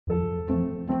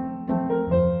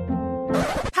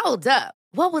Hold up.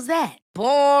 What was that?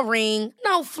 Boring.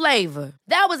 No flavor.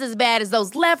 That was as bad as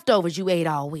those leftovers you ate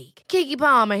all week. Keke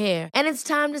Palmer here, and it's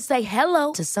time to say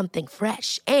hello to something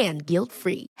fresh and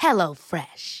guilt-free. Hello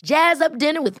Fresh. Jazz up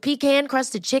dinner with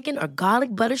pecan-crusted chicken or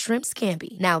garlic butter shrimp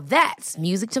scampi. Now that's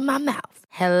music to my mouth.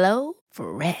 Hello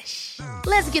Fresh.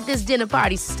 Let's get this dinner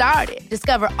party started.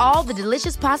 Discover all the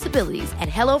delicious possibilities at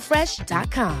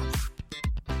hellofresh.com.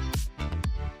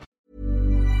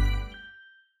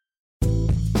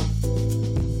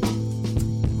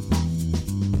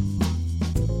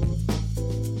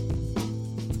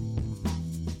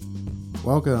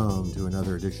 Welcome to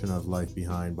another edition of Life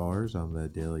Behind Bars. I'm the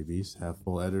Daily Beast,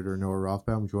 half-full editor Noah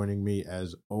Rothbaum. Joining me,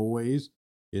 as always,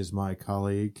 is my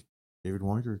colleague, David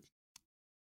Weinrich.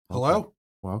 Hello.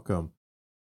 Welcome.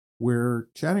 We're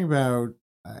chatting about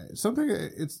something,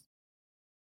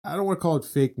 I don't want to call it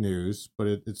fake news, but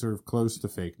it's sort of close to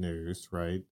fake news,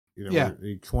 right?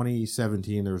 In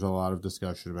 2017, there was a lot of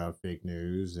discussion about fake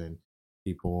news and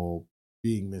people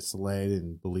being misled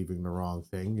and believing the wrong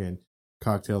thing, and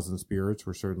cocktails and spirits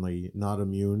were certainly not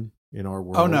immune in our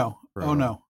world. Oh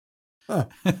no.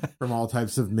 From all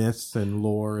types of myths and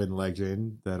lore and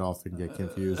legend that often get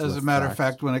confused. As a matter of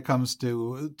fact, when it comes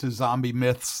to zombie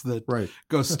myths that right.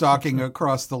 go stalking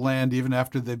across the land even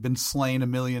after they've been slain a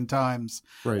million times,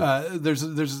 right. There's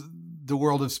the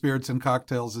world of spirits and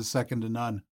cocktails is second to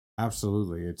none.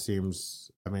 Absolutely. It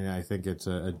seems, I think it's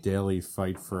a daily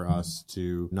fight for us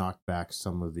to knock back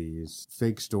some of these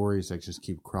fake stories that just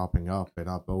keep cropping up and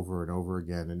up over and over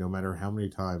again. And no matter how many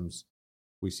times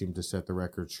we seem to set the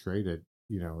record straight,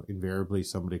 invariably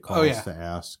somebody calls to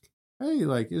ask, hey,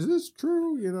 is this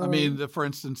true? For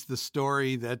instance, the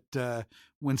story that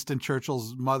Winston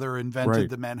Churchill's mother invented at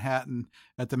the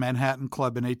Manhattan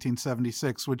Club in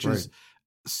 1876, which is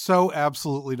so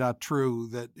absolutely not true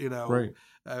that, Right.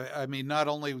 Not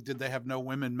only did they have no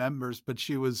women members, but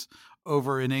she was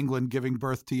over in England giving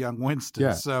birth to young Winston.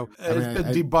 Yeah. So it's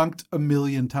been debunked a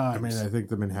million times. I think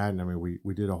the Manhattan,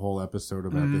 we did a whole episode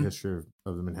about the history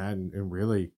of the Manhattan, and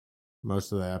really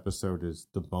most of the episode is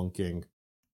debunking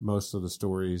most of the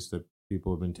stories that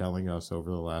people have been telling us over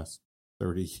the last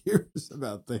 30 years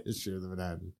about the history of the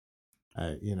Manhattan.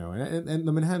 And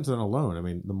the Manhattan's not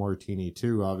alone. The Martini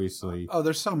too, obviously. Oh,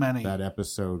 there's so many. That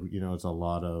episode, it's a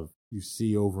lot of, you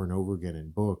see over and over again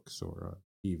in books or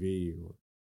TV or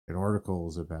in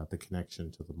articles about the connection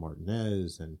to the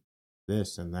Martinez and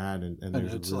this and that. And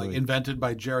it's invented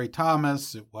by Jerry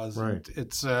Thomas. It wasn't. Right.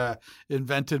 It's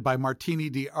invented by Martini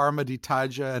di Arma di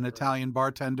Taggia, an Italian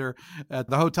bartender at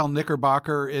the Hotel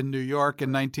Knickerbocker in New York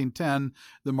in 1910.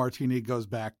 The Martini goes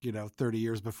back, 30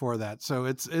 years before that. So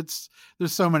it's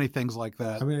there's so many things like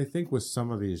that. I think with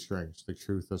some of these drinks, the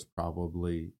truth is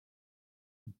probably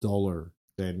duller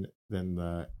than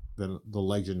the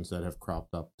legends that have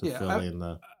cropped up to fill in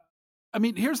the.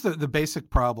 Here's the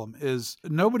basic problem is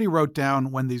nobody wrote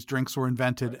down when these drinks were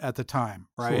invented at the time,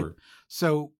 right? Sure.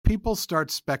 So people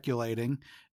start speculating,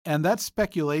 and that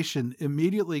speculation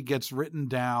immediately gets written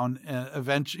down,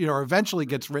 eventually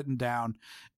gets written down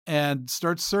and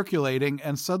starts circulating,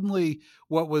 and suddenly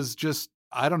what was just,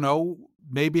 I don't know,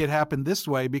 maybe it happened this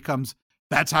way becomes,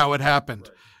 that's how it happened.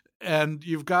 Right. And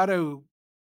you've got to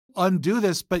undo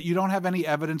this, but you don't have any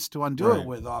evidence to undo it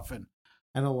with often.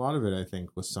 And a lot of it, I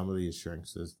think, with some of these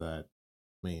drinks is that,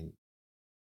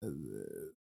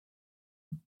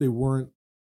 they weren't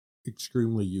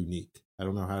extremely unique. I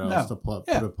don't know how else to put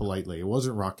it politely. It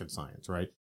wasn't rocket science, right?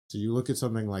 So you look at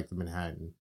something like the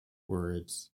Manhattan, where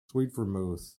it's sweet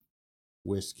vermouth,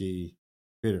 whiskey,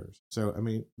 bitters. So,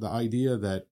 the idea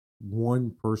that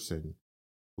one person,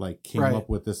 came up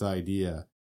with this idea,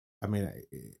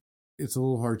 it's a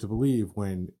little hard to believe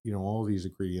when, all these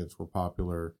ingredients were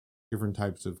popular. Different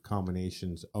types of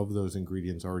combinations of those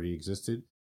ingredients already existed.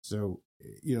 So,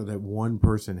 that one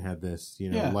person had this,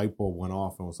 light bulb went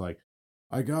off and was like,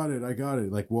 I got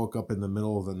it. Woke up in the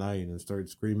middle of the night and started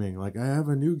screaming, I have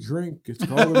a new drink. It's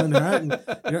called a Manhattan.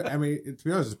 To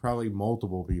be honest, it's probably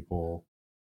multiple people,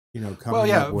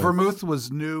 coming up with. Vermouth was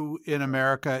new in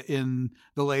America in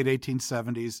the late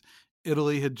 1870s.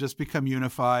 Italy had just become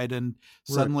unified, and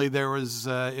suddenly there was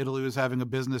Italy was having a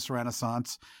business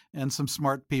renaissance, and some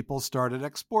smart people started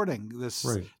exporting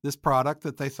this product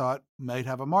that they thought might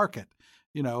have a market.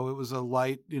 It was a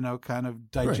light, kind of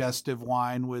digestive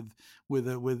wine with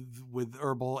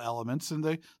herbal elements, and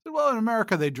they said, well, in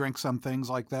America they drink some things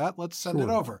like that. Let's send it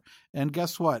over. And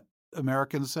guess what?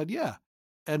 Americans said, yeah.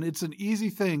 And it's an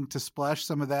easy thing to splash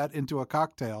some of that into a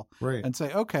cocktail and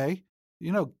say, okay,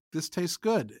 this tastes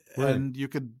good. Right. And you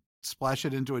could splash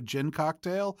it into a gin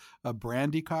cocktail, a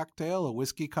brandy cocktail, a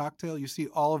whiskey cocktail. You see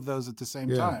all of those at the same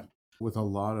time. with a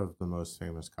lot of the most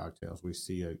famous cocktails, we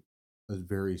see a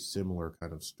very similar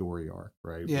kind of story arc,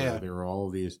 right? Yeah. Where there are all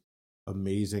of these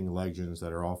amazing legends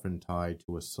that are often tied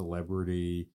to a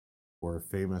celebrity or a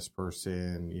famous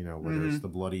person, whether it's the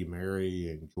Bloody Mary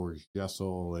and George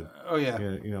Jessel. And,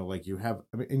 like you have,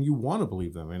 and you want to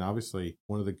believe them. And obviously,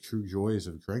 one of the true joys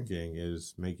of drinking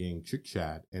is making chit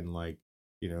chat and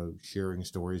sharing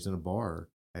stories in a bar.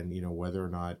 And, whether or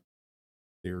not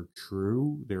they're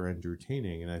true, they're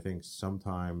entertaining. And I think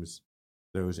sometimes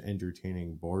those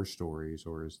entertaining bar stories,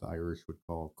 or as the Irish would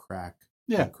call crack,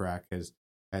 crack has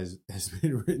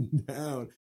been written down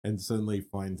and suddenly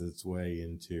finds its way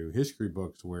into history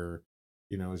books where,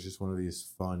 it's just one of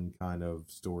these fun kind of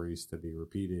stories to be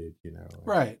repeated,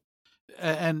 Right.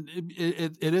 And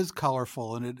it is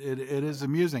colorful and it is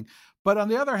amusing. But on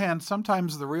the other hand,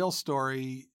 sometimes the real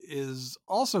story is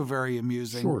also very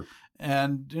amusing. Sure.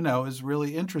 And, is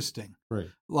really interesting. Right.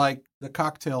 Like the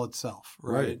cocktail itself,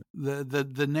 right?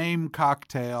 The name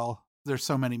cocktail, there's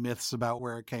so many myths about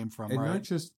where it came from, and right? Not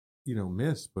just,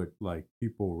 myths, but like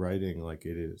people writing like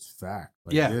it is fact.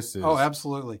 Like, this is,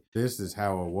 absolutely. This is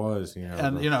how it was,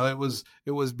 And, it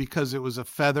was because it was a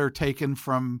feather taken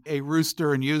from a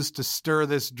rooster and used to stir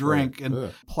this drink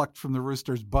and plucked from the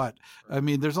rooster's butt. I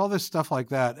mean, there's all this stuff like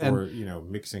that. And, or,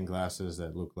 mixing glasses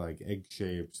that look like egg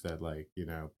shapes that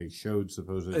they showed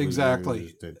supposedly.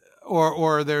 Exactly.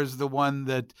 Or there's the one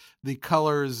that the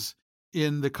colors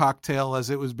in the cocktail as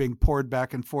it was being poured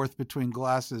back and forth between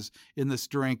glasses in this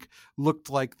drink looked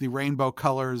like the rainbow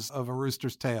colors of a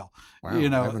rooster's tail. Wow, I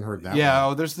haven't heard that.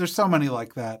 Yeah, there's so many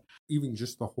like that. Even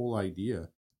just the whole idea,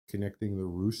 connecting the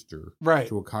rooster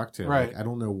to a cocktail. Right. Like, I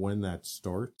don't know when that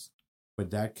starts,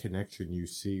 but that connection, you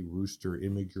see rooster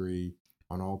imagery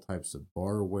on all types of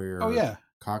barware. Oh, yeah.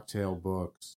 Cocktail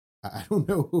books. I don't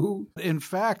know who. In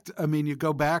fact, you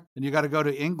go back and you got to go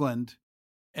to England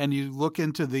and you look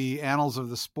into the annals of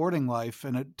the sporting life,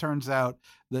 and it turns out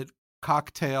that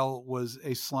cocktail was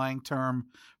a slang term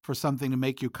for something to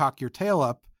make you cock your tail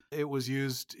up. It was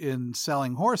used in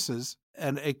selling horses,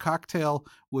 and a cocktail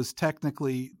was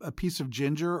technically a piece of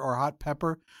ginger or hot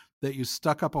pepper that you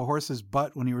stuck up a horse's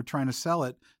butt when you were trying to sell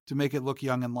it to make it look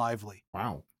young and lively.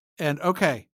 Wow. And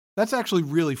okay, that's actually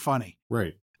really funny.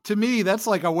 Right. To me, that's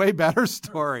like a way better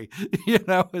story.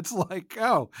 It's like,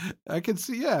 oh, I can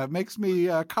see, it makes me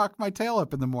cock my tail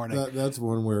up in the morning. That's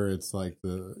one where it's like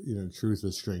the, truth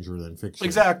is stranger than fiction.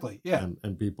 Exactly, yeah.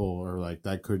 And people are like,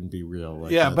 that couldn't be real.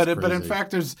 Like, but in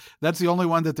fact, that's the only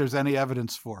one that there's any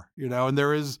evidence for, and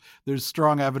there's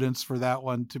strong evidence for that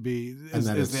one to be. And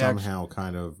then it's somehow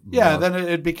kind of. Yeah, then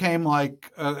it became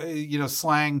like,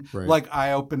 slang, right. like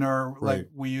eye opener, right. like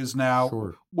we use now.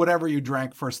 Sure. Whatever you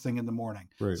drank first thing in the morning.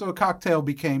 Right. So a cocktail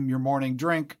became your morning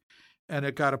drink, and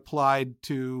it got applied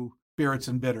to spirits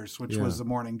and bitters, which was the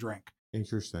morning drink.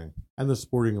 Interesting. And the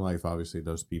sporting life, obviously,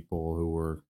 those people who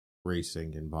were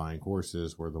racing and buying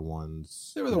horses were the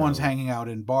ones. They were the ones hanging out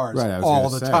in bars all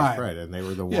the time. Right, and they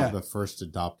were the first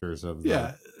adopters of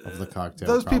the cocktail.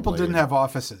 Those people didn't have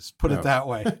offices, put it that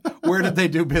way. Where did they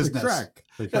do business?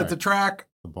 At the track.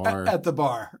 The bar. At the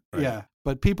bar, right.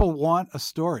 But people want a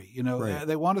story, right.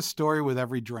 They want a story with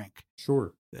every drink.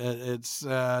 Sure. It's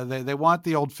they want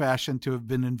the old fashioned to have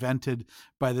been invented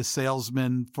by the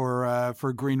salesman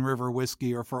for Green River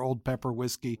whiskey or for Old Pepper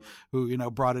whiskey, who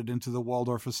brought it into the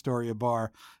Waldorf Astoria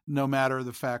bar. No matter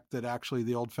the fact that actually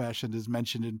the old fashioned is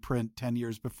mentioned in print 10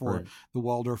 years before right. the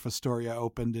Waldorf Astoria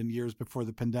opened and years before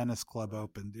the Pendennis Club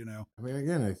opened.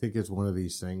 Again, I think it's one of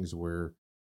these things where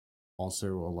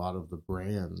also a lot of the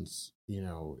brands, in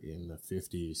the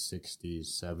 50s,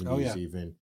 60s, 70s,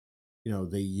 even,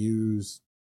 they use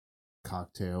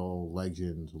cocktail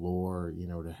legend lore,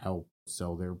 to help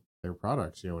sell their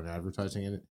products, in advertising.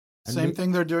 And same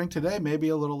thing they're doing today, maybe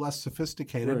a little less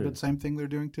sophisticated, right. but same thing they're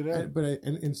doing today.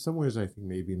 And in some ways, I think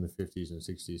maybe in the 50s and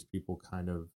 60s, people kind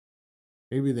of,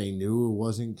 maybe they knew it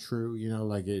wasn't true,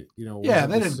 like it,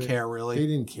 they didn't care really. They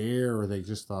didn't care, or they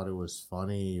just thought it was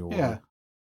funny, or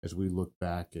as we look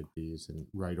back at these and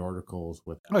write articles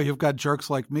with. Oh, you've got jerks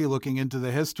like me looking into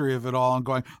the history of it all and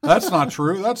going, that's not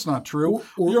true. That's not true.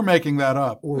 Or you're making that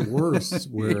up. Or worse,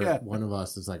 where one of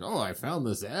us is like, oh, I found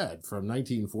this ad from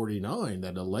 1949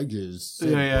 that alleges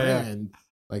said brand.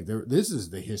 Like this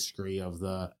is the history of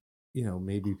the,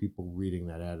 maybe people reading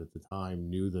that ad at the time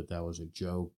knew that was a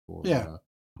joke, or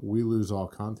we lose all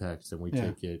context and we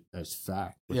take it as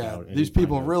fact. These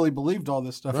people really believed all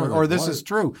this stuff, or this is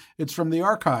true. It's from the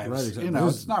archives. Right, exactly.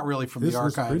 It's not really from the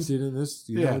archives. This was printed in this,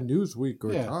 Newsweek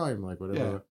or Time, like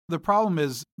whatever. Yeah. The problem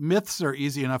is myths are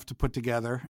easy enough to put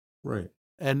together, right?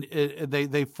 And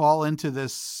they fall into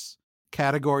this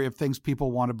category of things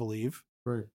people want to believe,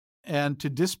 right? And to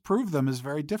disprove them is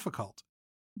very difficult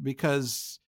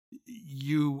because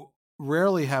you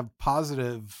rarely have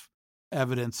positive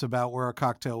evidence about where a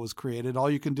cocktail was created. All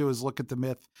you can do is look at the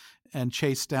myth and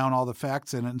chase down all the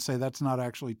facts in it and say that's not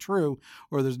actually true,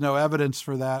 or there's no evidence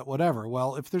for that, whatever.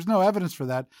 Well, if there's no evidence for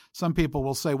that, some people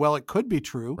will say, well, it could be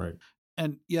true. Right.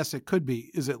 And yes, it could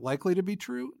be. Is it likely to be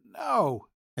true? No.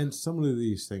 And some of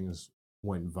these things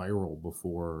went viral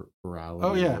before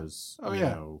virality was,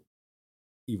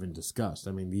 even discussed.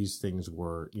 I mean, these things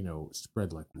were,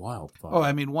 spread like wildfire. Oh,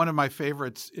 I mean, one of my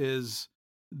favorites is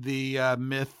the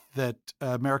myth that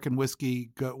American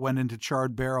whiskey went into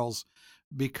charred barrels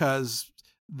because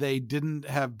they didn't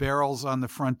have barrels on the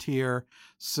frontier.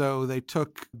 So they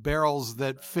took barrels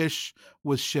that fish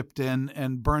was shipped in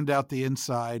and burned out the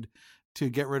inside to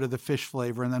get rid of the fish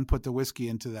flavor and then put the whiskey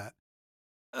into that.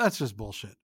 That's just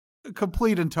bullshit.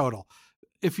 Complete and total.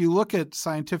 If you look at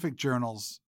scientific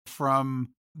journals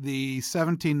from the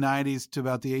 1790s to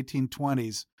about the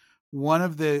 1820s, one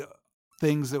of the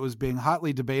things that was being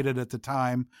hotly debated at the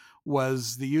time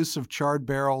was the use of charred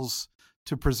barrels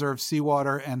to preserve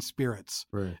seawater and spirits.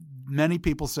 Right. Many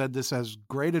people said this has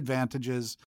great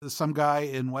advantages. Some guy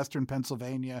in Western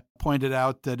Pennsylvania pointed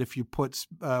out that if you put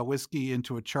whiskey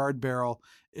into a charred barrel,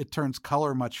 it turns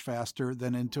color much faster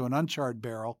than into an uncharred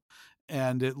barrel,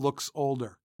 and it looks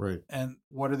older. Right. And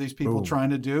what are these people trying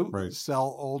to do? Right.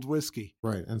 Sell old whiskey.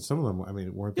 Right. And some of them, I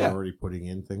mean, weren't they already putting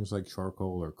in things like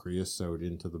charcoal or creosote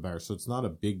into the barrel? So it's not a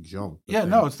big jump.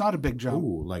 No, it's not a big jump.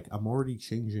 Ooh, like I'm already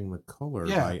changing the color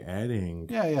by adding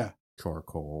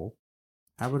charcoal.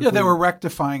 They were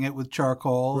rectifying it with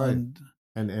charcoal. Right.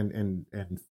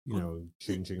 And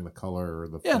changing the color or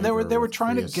the flavor. They were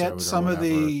trying to get some of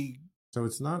the. So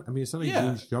it's not a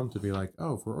huge jump to be like,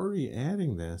 oh, if we're already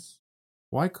adding this,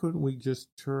 why couldn't we just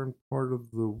turn part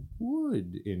of the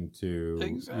wood into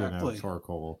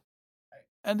charcoal?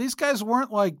 And these guys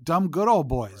weren't like dumb good old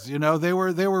boys, They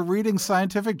were reading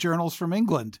scientific journals from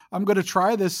England. I'm going to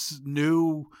try this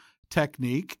new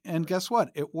technique, and guess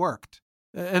what? It worked.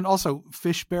 And also,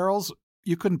 fish barrels.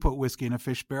 You couldn't put whiskey in a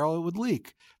fish barrel; it would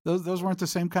leak. Those weren't the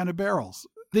same kind of barrels.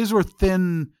 These were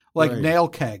thin, nail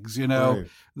kegs. Right.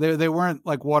 They weren't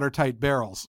like watertight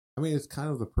barrels. I mean, it's kind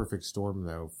of the perfect storm,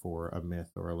 though, for a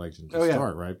myth or a legend to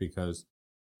start, right? Because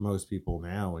most people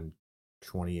now in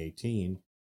 2018,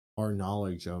 our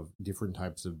knowledge of different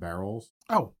types of barrels,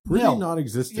 pretty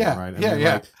non-existent, right?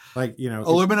 I mean,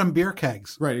 aluminum beer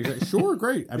kegs, right? Exactly. Sure,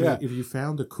 great. I mean, if you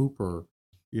found a Cooper,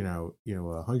 a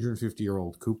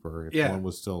 150-year-old Cooper, if one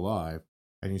was still alive,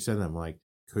 and you said to them like,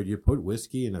 could you put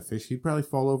whiskey in a fish? He'd probably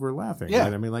fall over laughing. Yeah.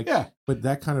 Right? I mean, but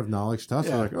that kind of knowledge to us,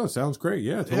 they're like, oh, sounds great.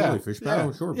 Yeah, totally. Fish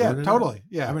barrel, sure. Yeah, totally.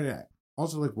 Yeah. I mean,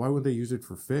 also, why would they use it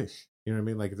for fish? You know what I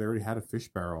mean? Like, if they already had a fish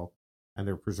barrel and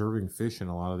they're preserving fish in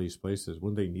a lot of these places,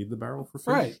 wouldn't they need the barrel for fish?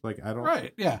 Right. Like, I don't.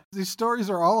 Right. Yeah. These stories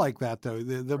are all like that, though.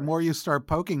 The more you start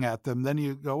poking at them, then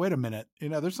you go, wait a minute.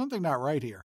 There's something not right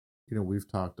here. We've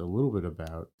talked a little bit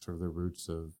about sort of the roots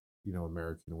of,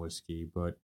 American whiskey,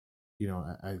 but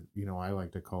I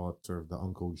like to call it sort of the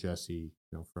Uncle Jesse,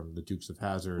 from the Dukes of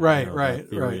Hazzard, right,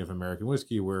 theory of American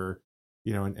whiskey, where,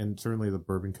 and certainly the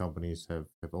bourbon companies have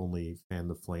only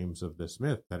fanned the flames of this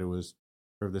myth that it was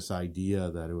sort of this idea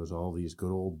that it was all these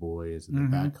good old boys in the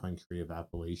backcountry of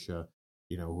Appalachia,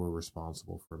 who were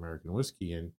responsible for American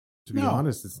whiskey. And to be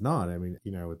honest, it's not. I mean,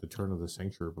 at the turn of the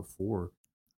century before,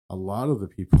 a lot of the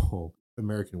people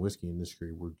American whiskey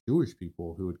industry were Jewish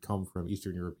people who had come from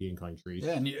Eastern European countries.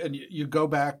 Yeah, and you go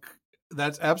back,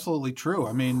 that's absolutely true.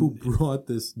 I mean, who brought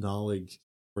this knowledge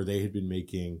where they had been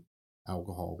making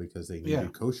alcohol because they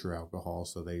needed kosher alcohol.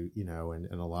 So they,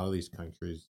 and a lot of these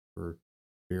countries for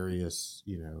various,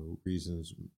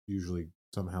 reasons, usually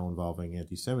somehow involving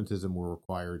anti-Semitism, were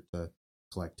required to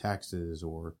collect taxes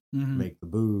or make the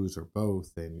booze or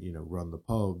both and, run the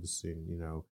pubs and,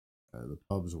 the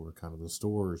pubs were kind of the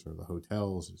stores or the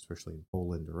hotels, especially in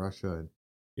Poland or Russia.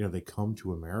 And, they come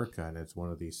to America and it's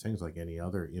one of these things like any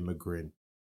other immigrant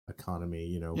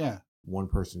economy, one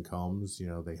person comes,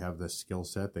 they have this skill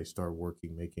set, they start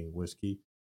working, making whiskey.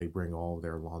 They bring all of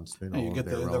their Lonsman, all you get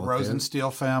of their the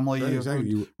Rosenstiel family, right,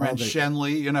 exactly. Rand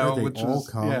Shenley, they which all is,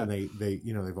 come and they,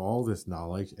 they've all this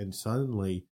knowledge and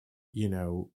suddenly,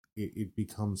 it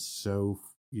becomes so,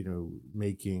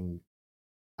 making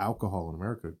alcohol in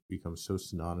America becomes so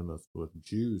synonymous with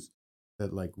Jews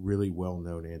that like really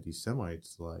well-known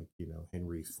anti-Semites like,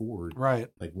 Henry Ford, right?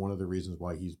 Like one of the reasons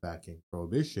why he's backing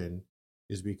Prohibition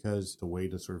is because the way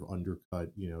to sort of undercut,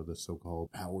 the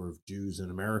so-called power of Jews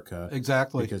in America.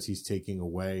 Exactly. Because he's taking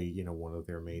away, one of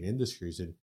their main industries.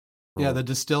 And Yeah, the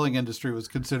distilling industry was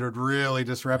considered really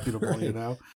disreputable, right. You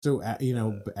know? So,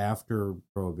 after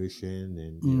Prohibition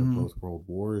and, you know, both World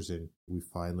Wars, and we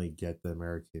finally get the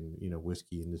American, you know,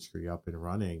 whiskey industry up and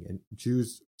running, and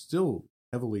Jews still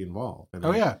heavily involved. I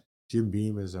mean, Jim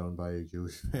Beam is owned by a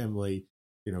Jewish family.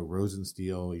 You know,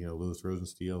 Rosenstiel, you know, Louis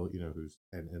Rosenstiel, you know, who's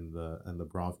and the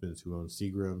Bronfmans who own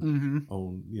Seagram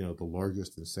own, you know, the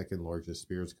largest and second largest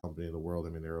spirits company in the world. I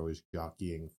mean, they're always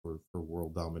jockeying for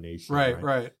world domination.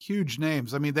 Right. Huge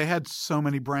names. I mean, they had so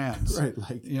many brands. Right.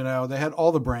 Like, you know, they had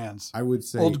all the brands. I would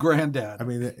say Old Granddad. I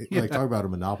mean, like talk about a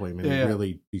monopoly. I mean,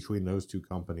 really between those two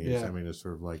companies, I mean, it's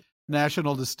sort of like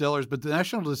National Distillers, but the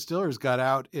National Distillers got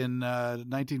out in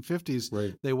 1950s.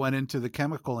 Right. They went into the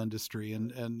chemical industry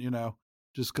and you know,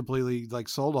 just completely like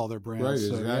sold all their brands. Right,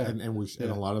 so,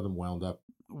 and a lot of them wound up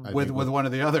with one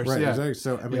of the others. Right, yeah. Exactly.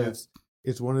 So I mean,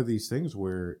 it's one of these things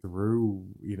where through,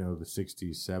 you know, the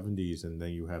 60s, 70s, and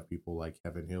then you have people like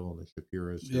Heaven Hill and the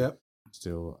Shapiras,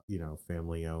 still, you know,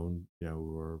 family owned, you know,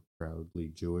 who are proudly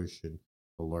Jewish and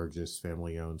the largest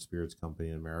family owned spirits company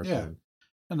in America. Yeah.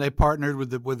 And they partnered with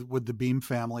the Beam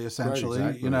family essentially, right,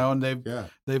 exactly. You know, and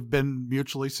they've been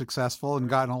mutually successful and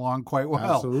gotten along quite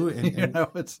well. Absolutely, and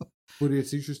but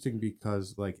it's interesting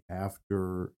because like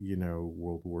after, you know,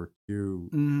 World War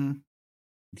II,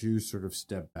 Jews sort of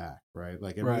stepped back, right?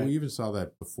 Like, I mean, we even saw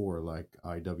that before, like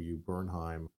I.W.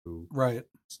 Bernheim, who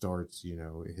starts, you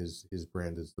know, his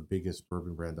brand is the biggest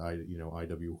bourbon brand,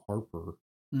 I.W. Harper.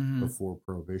 Before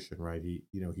Prohibition, right? He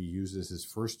uses his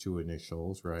first two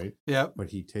initials, right? Yeah. But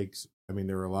he takes, I mean,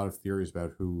 there are a lot of theories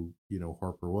about who, you know,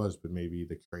 Harper was, but maybe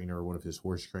the trainer or one of his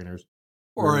horse trainers.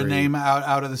 Or a name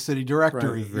out of the city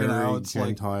directory, right, you know, it's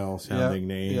Gentile sounding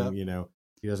name, you know,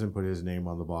 he doesn't put his name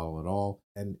on the bottle at all.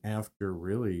 And after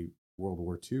really World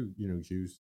War II, you know,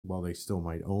 Jews, while they still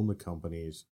might own the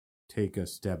companies, take a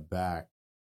step back.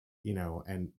 You know,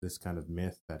 and this kind of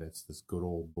myth that it's this good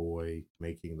old boy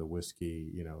making the whiskey,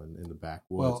 you know, in the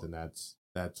backwoods, and that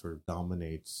sort of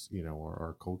dominates, you know,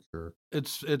 our culture.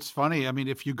 It's funny. I mean,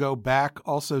 if you go back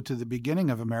also to the beginning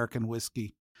of American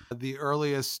whiskey, the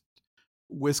earliest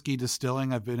whiskey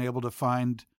distilling I've been able to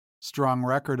find strong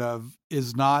record of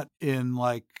is not in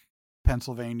like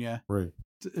Pennsylvania. Right.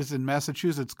 It's in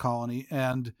Massachusetts colony,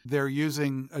 and they're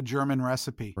using a German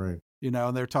recipe. Right. You know,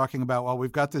 and they're talking about, well,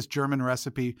 we've got this German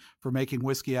recipe for making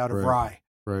whiskey out of rye.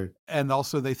 Right. And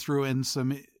also they threw in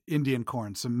some Indian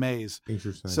corn, some maize.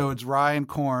 Interesting. So it's rye and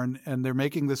corn, and they're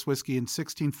making this whiskey in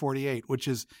 1648, which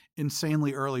is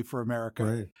insanely early for America.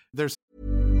 Right. There's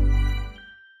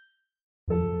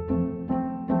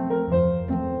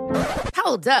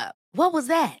Hold up. What was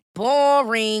that?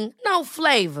 Boring. No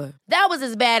flavor. That was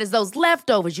as bad as those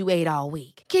leftovers you ate all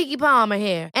week. Keke Palmer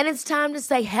here, and it's time to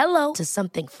say hello to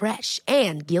something fresh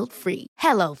and guilt-free.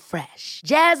 Hello Fresh.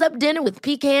 Jazz up dinner with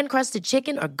pecan-crusted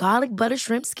chicken or garlic butter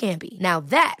shrimp scampi. Now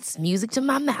that's music to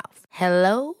my mouth.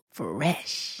 Hello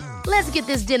Fresh. Let's get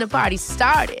this dinner party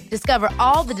started. Discover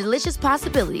all the delicious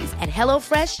possibilities at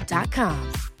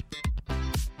hellofresh.com.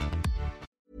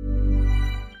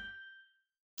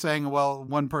 saying, well,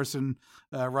 one person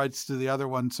writes to the other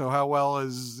one, so how well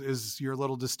is your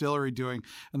little distillery doing?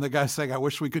 And the guy's saying, I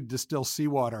wish we could distill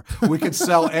seawater. We could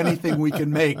sell anything we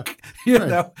can make. You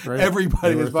know,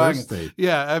 everybody is buying it.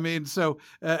 Yeah, I mean, so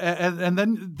and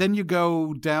then you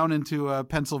go down into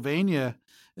Pennsylvania,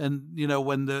 and you know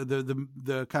when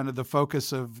the kind of the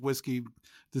focus of whiskey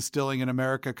distilling in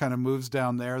America kind of moves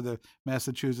down there, the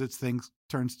Massachusetts thing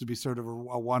turns to be sort of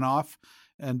a one-off,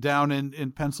 and down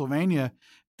in Pennsylvania.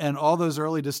 And all those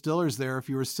early distillers there, if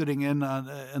you were sitting in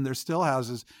their still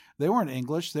houses, they weren't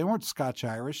English, they weren't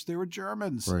Scotch-Irish, they were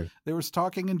Germans. Right. They were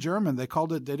talking in German. They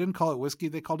didn't call it whiskey,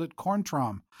 they called it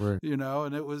Korntram. Right. You know,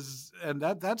 and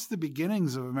that's the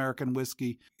beginnings of American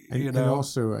whiskey. And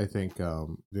also, I think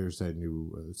there's that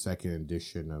new second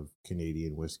edition of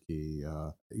Canadian whiskey.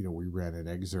 You know, we ran an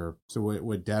excerpt. So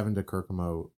what Davin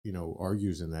Kirkemo, you know,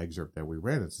 argues in the excerpt that we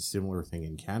ran, it's a similar thing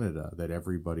in Canada, that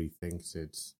everybody thinks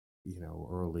it's, you know,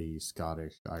 early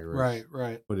Scottish, Irish,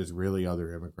 right. But it's really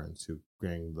other immigrants who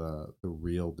bring the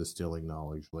real distilling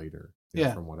knowledge later.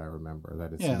 From what I remember,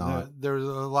 that it's not. There's a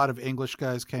lot of English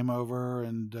guys came over,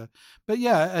 and but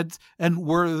and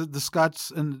were the Scots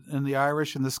and the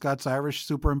Irish and the Scots-Irish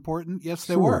super important? Yes,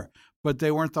 they were, but they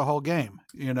weren't the whole game.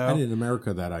 You know, and in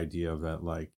America, that idea of that,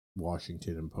 like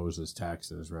Washington imposes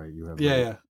taxes, right? You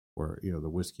have or you know the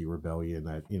Whiskey Rebellion,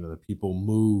 that you know the people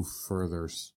move further,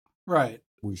 right.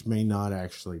 Which may not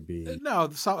actually be. No,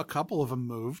 a couple of them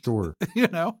moved. Sure. You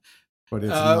know? But it's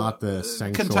not the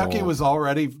central. Kentucky was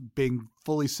already being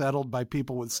fully settled by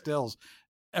people with stills.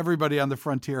 everybody on the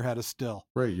frontier had a still.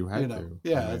 Right, you had to.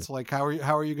 Yeah, right. It's like how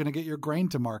are you going to get your grain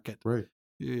to market? Right.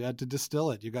 You had to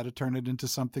distill it. You got to turn it into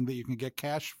something that you can get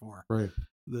cash for. Right.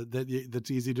 That's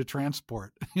easy to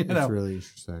transport. That's really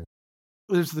interesting.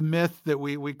 There's the myth that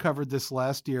we covered this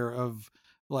last year of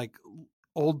like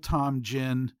Old Tom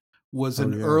gin was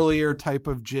an earlier type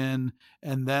of gin,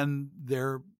 and then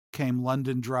there came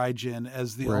London Dry Gin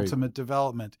as the ultimate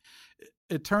development.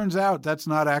 It turns out that's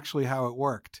not actually how it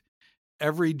worked.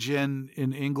 Every gin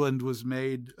in England was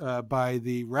made by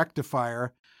the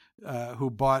rectifier who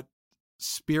bought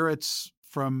spirits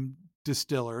from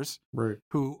distillers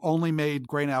who only made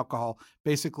grain alcohol,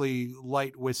 basically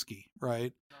light whiskey,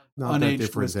 right? Not that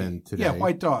different than today. Yeah,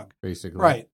 White Dog. Basically.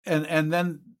 Right. And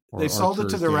then they sold it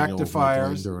to the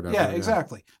rectifiers. Yeah,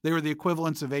 exactly. They were the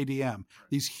equivalents of ADM,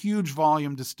 these huge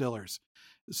volume distillers.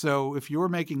 So if you were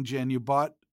making gin, you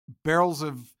bought barrels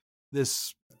of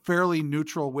this fairly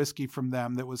neutral whiskey from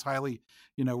them that was highly,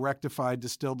 rectified,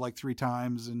 distilled like 3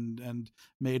 times and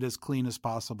made as clean as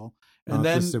possible. And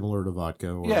then similar to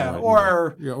vodka.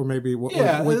 Or maybe.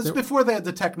 It's before they had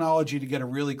the technology to get a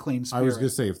really clean spirit. I was going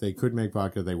to say, if they could make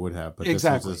vodka, they would have, but this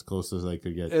was as close as they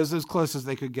could get. It was as close as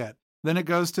they could get. Then it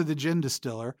goes to the gin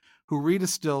distiller who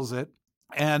redistills it,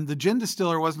 and the gin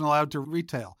distiller wasn't allowed to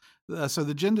retail. So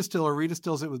the gin distiller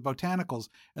redistills it with botanicals,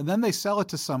 and then they sell it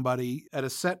to somebody at a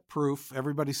set proof.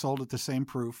 Everybody sold at the same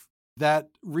proof. That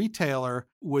retailer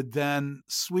would then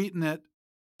sweeten it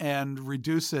and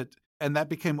reduce it, and that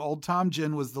became Old Tom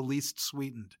gin was the least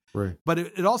sweetened. Right. But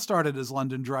it all started as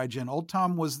London Dry Gin. Old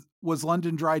Tom was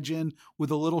London Dry Gin with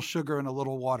a little sugar and a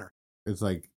little water. It's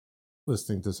like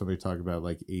listening to somebody talk about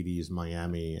like 80s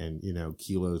Miami and,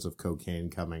 kilos of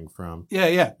cocaine coming from.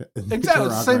 Yeah. Exactly.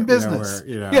 The same business.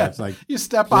 Where, it's like you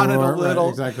step on it a little. Right,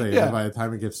 exactly. Yeah. And by the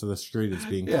time it gets to the street, it's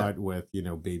being cut with,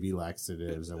 baby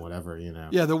laxatives and whatever,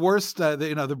 Yeah. The worst,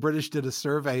 the British did a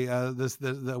survey,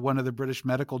 one of the British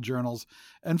medical journals,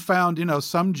 and found,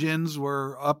 some gins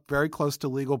were up very close to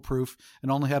legal proof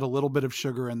and only had a little bit of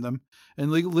sugar in them.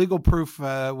 And legal proof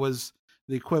was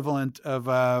the equivalent of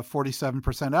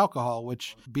 47% alcohol,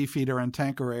 which Beefeater and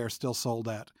Tanqueray are still sold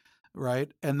at,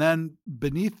 right? And then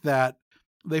beneath that,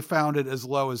 they found it as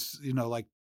low as, like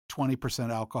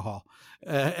 20% alcohol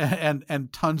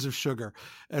and tons of sugar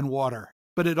and water.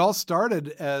 But it all started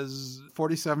as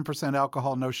 47%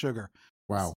 alcohol, no sugar.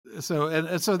 Wow.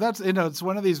 So so that's it's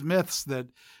one of these myths that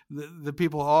the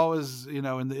people always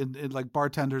in like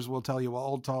bartenders will tell you, well,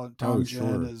 Old Tom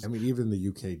gin is. I mean, even the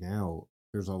UK now,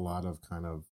 there's a lot of kind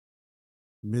of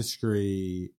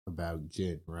mystery about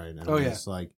gin, right? I mean, it's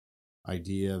like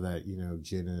idea that,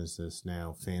 gin is this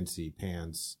now fancy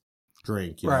pants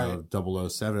drink, of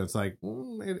 007. It's like,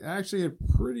 it actually had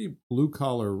pretty blue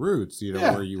collar roots,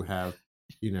 where you have,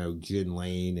 Gin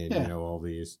Lane and, all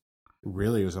these.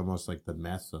 Really, it was almost like the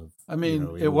meth of. I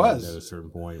mean, it was at a certain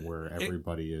point where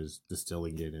everybody is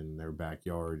distilling it in their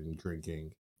backyard and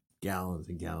drinking gallons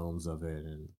and gallons of it.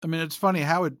 And I mean, it's funny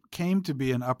how it came to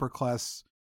be an upper class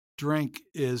drink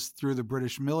is through the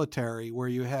British military, where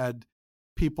you had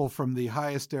people from the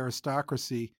highest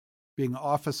aristocracy being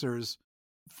officers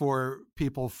for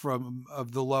people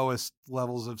of the lowest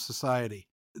levels of society.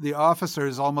 The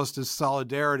officers, almost as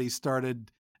solidarity,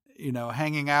 started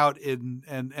hanging out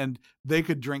and they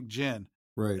could drink gin.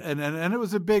 Right. And it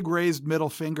was a big raised middle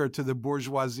finger to the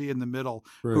bourgeoisie in the middle,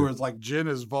 who was like, gin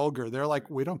is vulgar. They're like,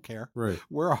 we don't care. Right.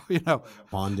 We're,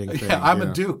 bonding thing. Yeah, I'm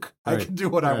a duke. Right. I can do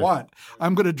what I want.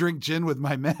 I'm going to drink gin with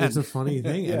my men. It's a funny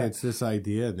thing. And it's this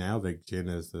idea now that gin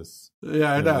is this.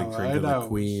 Yeah, I know. Drink of the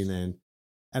queen and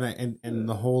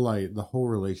the whole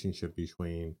relationship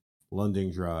between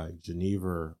London Dry,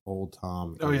 Geneva, Old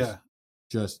Tom.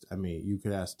 Just, you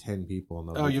could ask 10 people.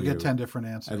 And you get 10 different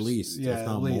answers. At least, if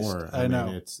not more. I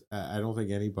know. I don't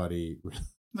think anybody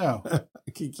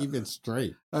can keep it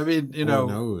straight. I mean,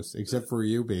 knows, except for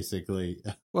you, basically.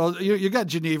 Well, you got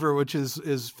Geneva, which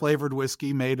is flavored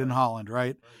whiskey made in Holland,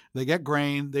 right? They get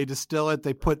grain, they distill it,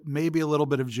 they put maybe a little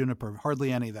bit of juniper,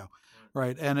 hardly any though.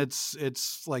 Right. And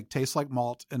it's like tastes like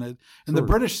malt. And the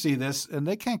British see this and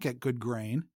they can't get good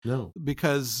grain. No.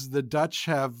 Because the Dutch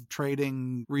have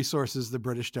trading resources the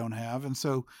British don't have. And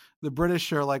so the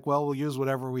British are like, well, we'll use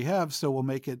whatever we have. So we'll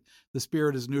make it the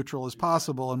spirit as neutral as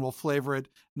possible. And we'll flavor it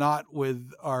not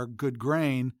with our good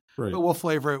grain, but we'll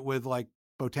flavor it with like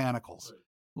botanicals.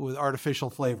 With artificial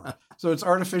flavor. So it's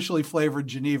artificially flavored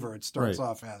Geneva, it starts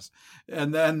off as.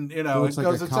 And then, it like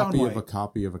goes its own way. Of a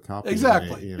copy of a copy.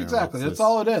 Exactly. Exactly. That's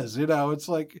all it is. It's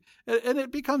like, and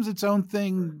it becomes its own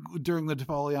thing during the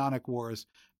Napoleonic Wars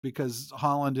because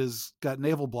Holland has got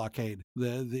naval blockade.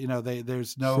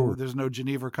 There's no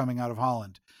Geneva coming out of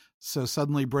Holland. So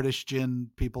suddenly British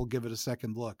gin, people give it a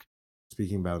second look.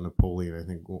 Speaking about Napoleon, I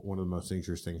think one of the most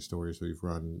interesting stories we've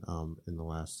run in the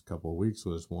last couple of weeks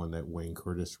was one that Wayne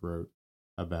Curtis wrote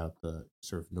about the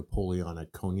sort of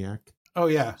Napoleonic cognac. Oh,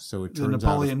 yeah. So it the turns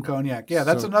Napoleon out, cognac. Yeah,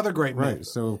 that's another great myth. Right.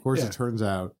 So, of course, it turns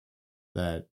out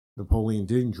that Napoleon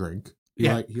didn't drink.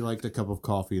 He liked a cup of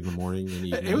coffee in the morning and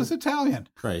evening. It was Italian.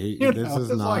 Right.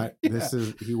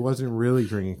 He wasn't really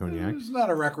drinking cognac. He's not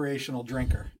a recreational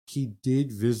drinker. He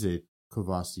did visit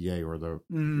Courvoisier, or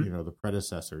the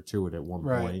predecessor to it at one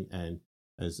point. And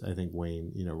as I think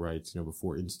Wayne, writes,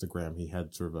 before Instagram, he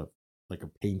had sort of a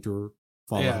painter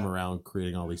follow him around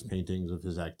creating all these paintings of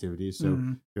his activities.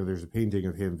 So, there's a painting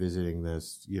of him visiting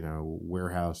this,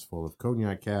 warehouse full of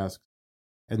cognac casks.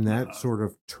 And that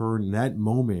that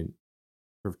moment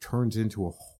sort of turns into a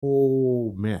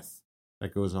whole myth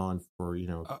that goes on for,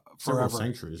 several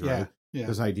centuries, right? Yeah.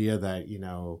 This idea that,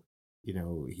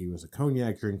 he was a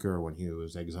cognac drinker. When he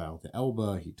was exiled to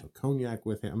Elba, he took cognac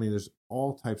with him. I mean, there's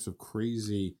all types of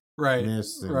crazy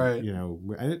myths. And,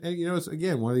 and it's,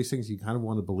 again, one of these things you kind of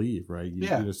want to believe, right?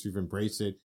 You've embraced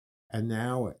it. And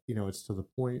now, it's to the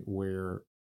point where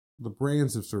the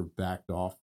brands have sort of backed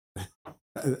off.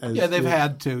 They've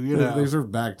had to, They sort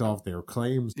of backed off their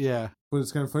claims. Yeah. But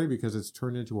it's kind of funny because it's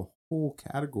turned into a whole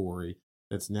category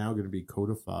that's now going to be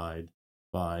codified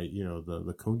by,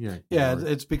 the cognac. Yeah,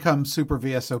 it's become super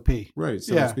VSOP. Right.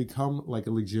 So it's become like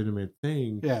a legitimate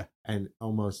thing. Yeah. And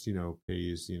almost,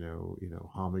 pays,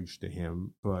 homage to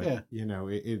him. But,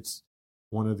 it's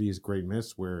one of these great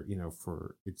myths where,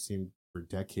 it seemed for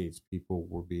decades people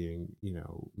were being,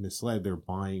 misled. They're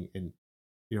buying, and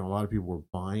a lot of people were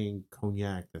buying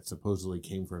cognac that supposedly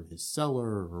came from his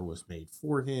cellar or was made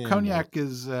for him. Cognac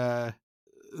is,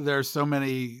 there's so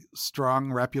many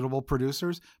strong, reputable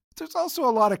producers. But there's also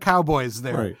a lot of cowboys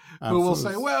there who will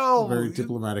say, well... Very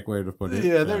diplomatic way to put it.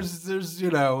 Yeah, there's there's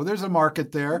a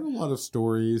market there. There's a lot of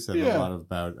stories and a lot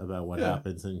about what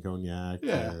happens in cognac.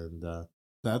 Yeah. And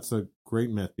that's a great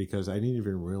myth because I didn't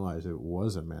even realize it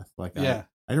was a myth. I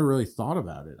never really thought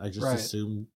about it. I just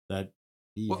assumed that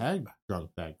he had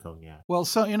drunk that cognac. Well,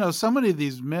 so, so many of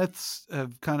these myths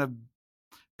have kind of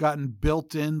gotten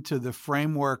built into the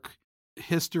framework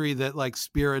history that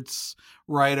spirits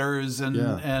writers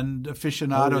and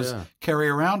aficionados carry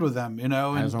around with them,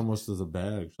 as almost as a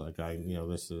badge.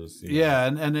 This is,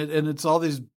 and it's all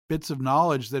these bits of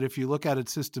knowledge that if you look at it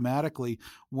systematically,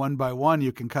 one by one,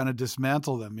 you can kind of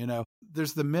dismantle them.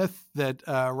 There's the myth that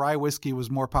rye whiskey was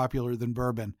more popular than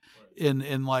bourbon in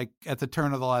at the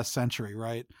turn of the last century,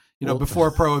 right?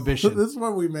 Before Prohibition. This is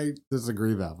what we may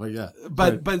disagree about, but yeah.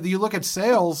 But you look at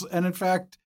sales, and in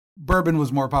fact, bourbon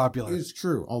was more popular. It's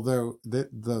true. Although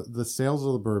the sales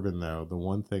of the bourbon, though, the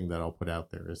one thing that I'll put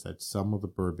out there is that some of the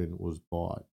bourbon was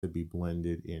bought to be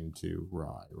blended into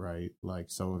rye, right?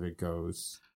 Some of it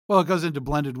goes... Well, it goes into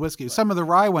blended whiskey. Some of the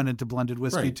rye went into blended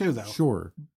whiskey too, though.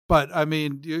 Sure. But I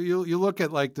mean, you look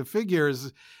at the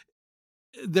figures.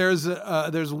 There's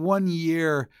 1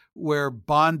 year where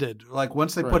bonded,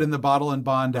 once they put in the Bottle and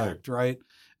Bond Act, right?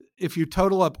 If you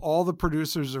total up all the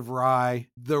producers of rye,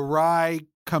 the rye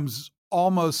comes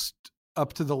almost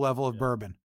up to the level of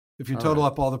bourbon. If you total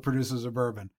up all the producers of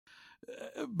bourbon.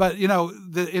 But the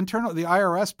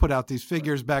IRS put out these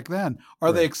figures back then.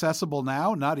 Are they accessible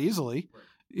now? Not easily.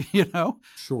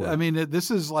 Sure. I mean, this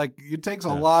is it takes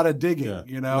a lot of digging,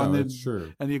 No, it's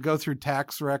true. And you go through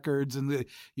tax records and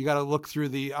you got to look through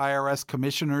the IRS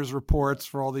commissioner's reports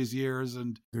for all these years.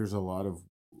 And there's a lot of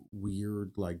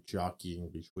weird, jockeying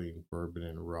between bourbon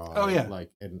and rye. Oh, yeah.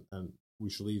 And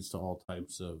which leads to all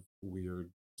types of weird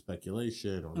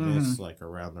speculation or myths,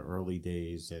 around the early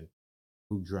days and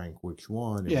who drank which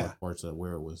one and what parts of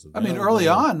where it was available. I mean, early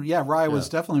on, rye was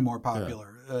definitely more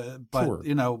popular. But,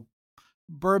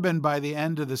 bourbon by the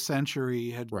end of the century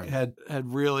had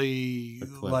really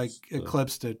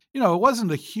eclipsed it. It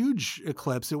wasn't a huge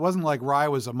eclipse. It wasn't like rye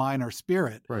was a minor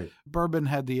spirit. Right. Bourbon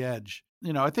had the edge.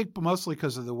 I think mostly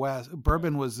because of the West.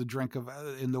 Bourbon was the drink of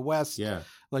in the West. Yeah.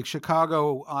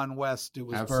 Chicago on West, it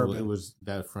was Absolutely. bourbon. It was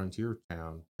that frontier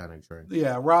town kind of drink.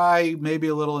 Yeah, rye maybe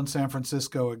a little in San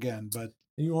Francisco again, but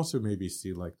and you also maybe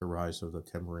see the rise of the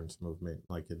temperance movement,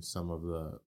 in some of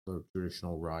the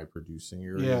traditional rye producing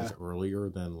areas earlier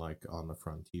than on the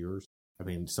frontiers. I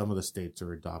mean, some of the states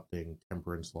are adopting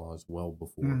temperance laws well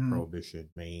before Prohibition.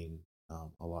 Maine,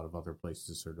 a lot of other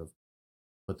places sort of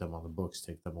put them on the books,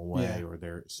 take them away, or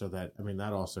they're so that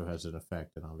that also has an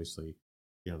effect. And obviously,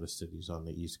 the cities on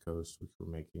the East Coast, which were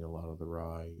making a lot of the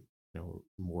rye,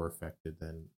 more affected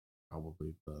than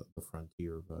probably the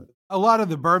frontier. But a lot of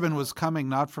the bourbon was coming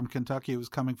not from Kentucky; it was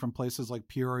coming from places like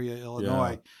Peoria,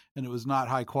 Illinois, and it was not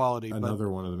high quality. Another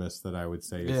one of the myths that I would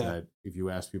say is that if you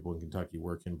ask people in Kentucky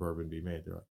where can bourbon be made,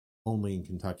 they're like, only in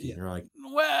Kentucky. And you're like,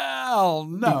 well,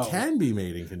 no, it can be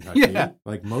made in Kentucky.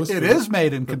 Like most, it is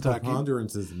made in Kentucky. The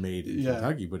preponderance is made in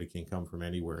Kentucky, but it can come from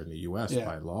anywhere in the U.S.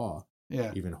 by law.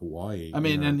 Yeah, even Hawaii. I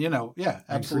mean, absolutely.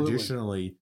 And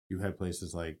traditionally, you had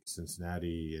places like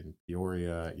Cincinnati and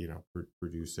Peoria,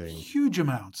 producing huge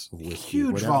amounts of whiskey,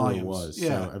 huge whatever volumes. It was.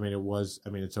 Yeah. So, I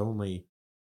mean, it's only.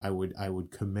 I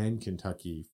would commend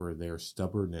Kentucky for their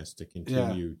stubbornness to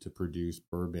continue to produce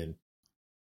bourbon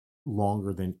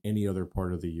longer than any other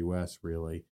part of the U.S.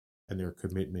 really, and their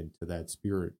commitment to that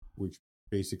spirit, which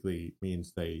basically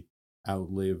means they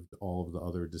outlived all of the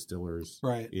other distillers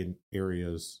in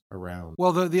areas around.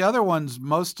 Well, the other ones,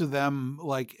 most of them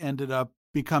ended up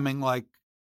becoming like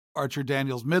Archer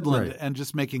Daniels Midland and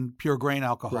just making pure grain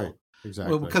alcohol. Right.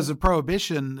 Exactly. Well, because of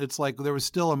Prohibition, it's like there was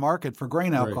still a market for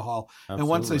grain alcohol. And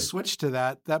once they switched to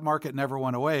that market never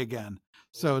went away again.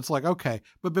 So it's like, okay.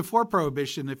 But before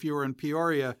Prohibition, if you were in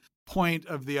Peoria, point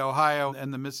of the Ohio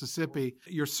and the Mississippi,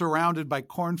 you're surrounded by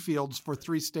cornfields for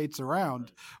 3 states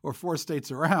around or 4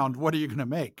 states around. What are you going to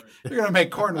make? You're going to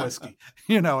make corn whiskey,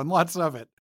 and lots of it.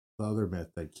 The other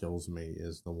myth that kills me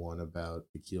is the one about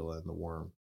tequila and the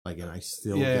worm. And I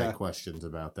still get questions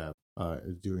about that.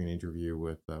 Doing an interview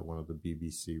with one of the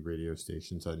BBC radio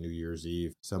stations on New Year's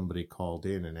Eve, somebody called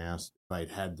in and asked if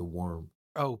I'd had the worm.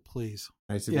 Oh, please.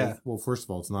 And I said, well, first of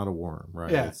all, it's not a worm,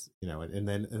 right? Yeah. It's, and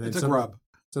then it's a grub.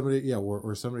 Somebody,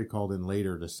 or somebody called in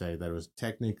later to say that it was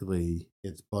technically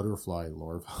it's butterfly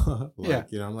larva.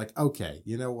 I'm like, okay,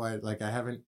 you know what? I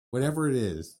haven't, whatever it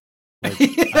is, I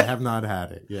have not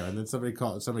had it. And then somebody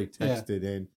texted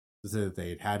in to say that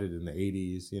they had it in the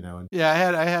 80s, and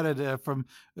I had it from,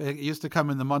 it used to come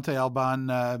in the Monte Alban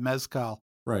mezcal.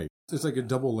 Right. It's like a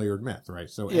double layered myth, right?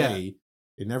 So it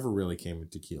never really came in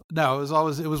tequila. No,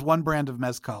 it was one brand of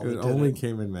mezcal. It only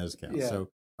came in mezcal. Yeah. So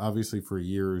obviously for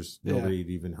years, nobody had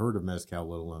even heard of mezcal,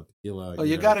 let alone tequila. Well,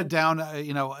 you got it down,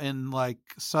 in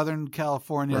Southern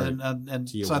California and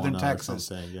Southern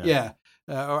Texas.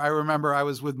 I remember I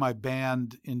was with my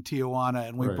band in Tijuana,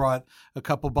 and we brought a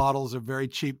couple bottles of very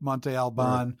cheap Monte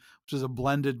Alban, which is a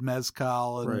blended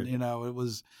mezcal, and it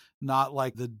was not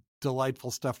like the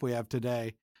delightful stuff we have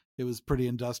today. It was pretty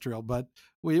industrial, but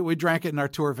we drank it in our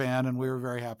tour van, and we were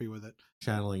very happy with it.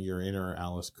 Channeling your inner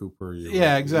Alice Cooper.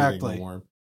 Exactly.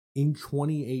 In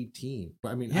 2018,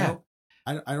 I mean,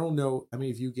 I don't know. I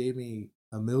mean, if you gave me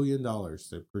 $1 million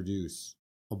to produce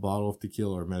a bottle of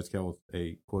tequila or mezcal with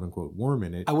a quote unquote worm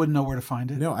in it, I wouldn't know where to find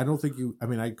it. No, I don't think you. I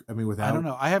mean, without. I don't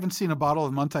know. I haven't seen a bottle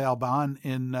of Monte Alban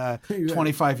in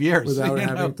 25 years. Without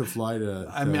having to fly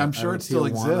to I'm sure it still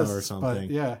exists or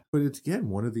something. But it's again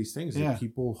one of these things that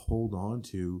people hold on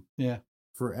to.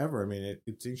 Forever. I mean,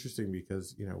 it's interesting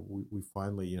because we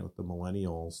finally the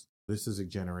millennials. This is a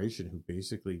generation who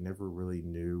basically never really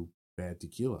knew bad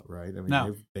tequila, right? I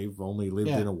mean, they've only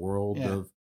lived in a world of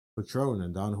Patron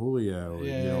and Don Julio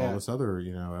and all this other,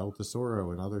 El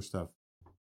Tesoro and other stuff.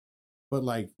 But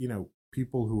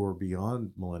people who are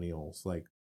beyond millennials,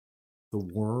 the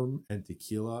worm and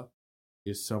tequila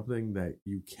is something that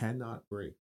you cannot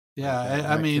break. Yeah,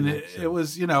 I mean, it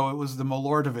was it was the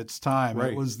Malort of its time.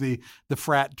 Right. It was the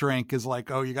frat drink is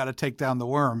you got to take down the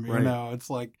worm. It's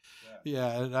like.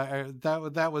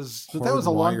 That was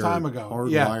a long time ago.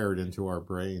 Hardwired into our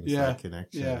brains that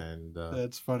connection, and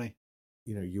that's funny.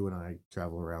 You and I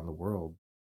travel around the world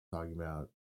talking about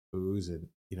booze, and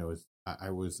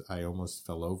I almost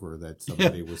fell over that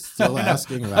somebody was still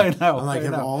asking about. I know. I'm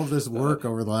like, all of this work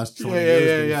over the last 20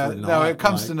 years. No, it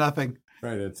comes to nothing.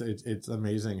 Right. It's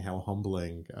amazing how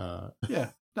humbling.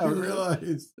 No, you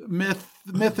realize myth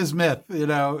is myth.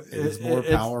 It's more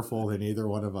powerful than either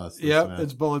one of us.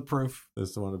 It's bulletproof.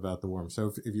 That's the one about the worm.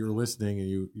 So if you're listening and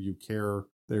you care,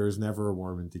 there is never a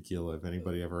worm in tequila. If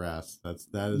anybody ever asks,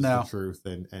 that is the truth.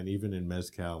 And even in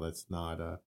mezcal, that's not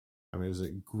it was a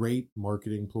great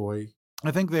marketing ploy.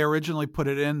 I think they originally put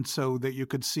it in so that you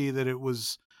could see that it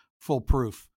was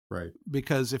foolproof. Right.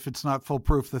 Because if it's not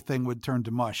foolproof, the thing would turn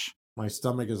to mush. My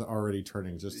stomach is already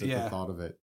turning just at the thought of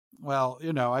it. Well,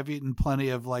 I've eaten plenty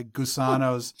of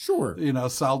gusanos. Sure.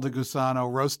 Sal de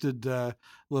gusano, roasted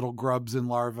little grubs and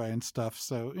larvae and stuff.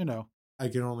 So, I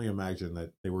can only imagine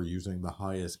that they were using the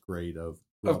highest grade of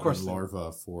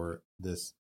larva for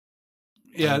this.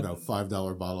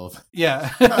 $5 bottle of. Yeah,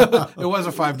 it was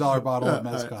a $5 bottle of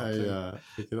mezcal.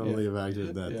 I can only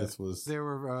imagine that this was. They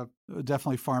were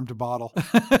definitely farm to bottle.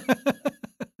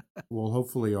 Well,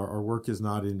 hopefully our work is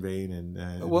not in vain.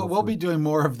 And we'll be doing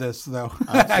more of this, though.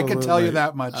 I can tell you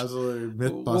that much. Absolutely.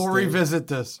 Myth-busting. We'll revisit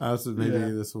this. Absolutely.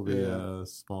 Maybe this will be a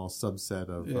small subset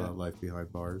of life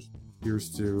behind bars. Here's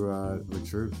to the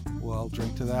truth. Well,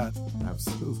 drink to that.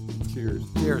 Absolutely. Cheers.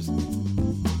 Cheers.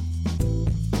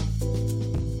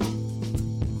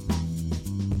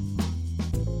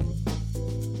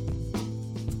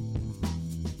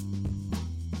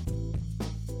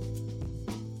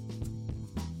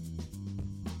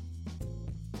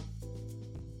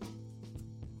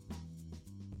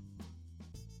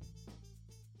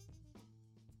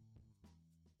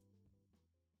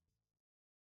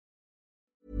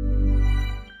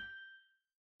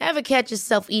 Ever catch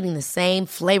yourself eating the same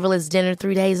flavorless dinner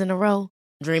 3 days in a row?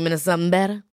 Dreaming of something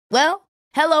better? Well,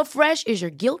 HelloFresh is your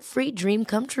guilt-free dream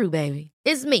come true, baby.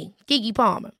 It's me, Keke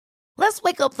Palmer. Let's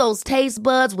wake up those taste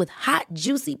buds with hot,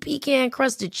 juicy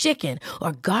pecan-crusted chicken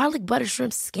or garlic butter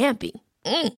shrimp scampi.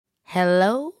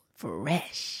 Hello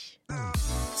Fresh.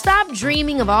 Stop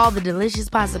dreaming of all the delicious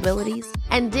possibilities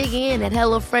and dig in at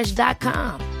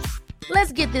HelloFresh.com.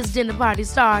 Let's get this dinner party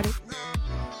started.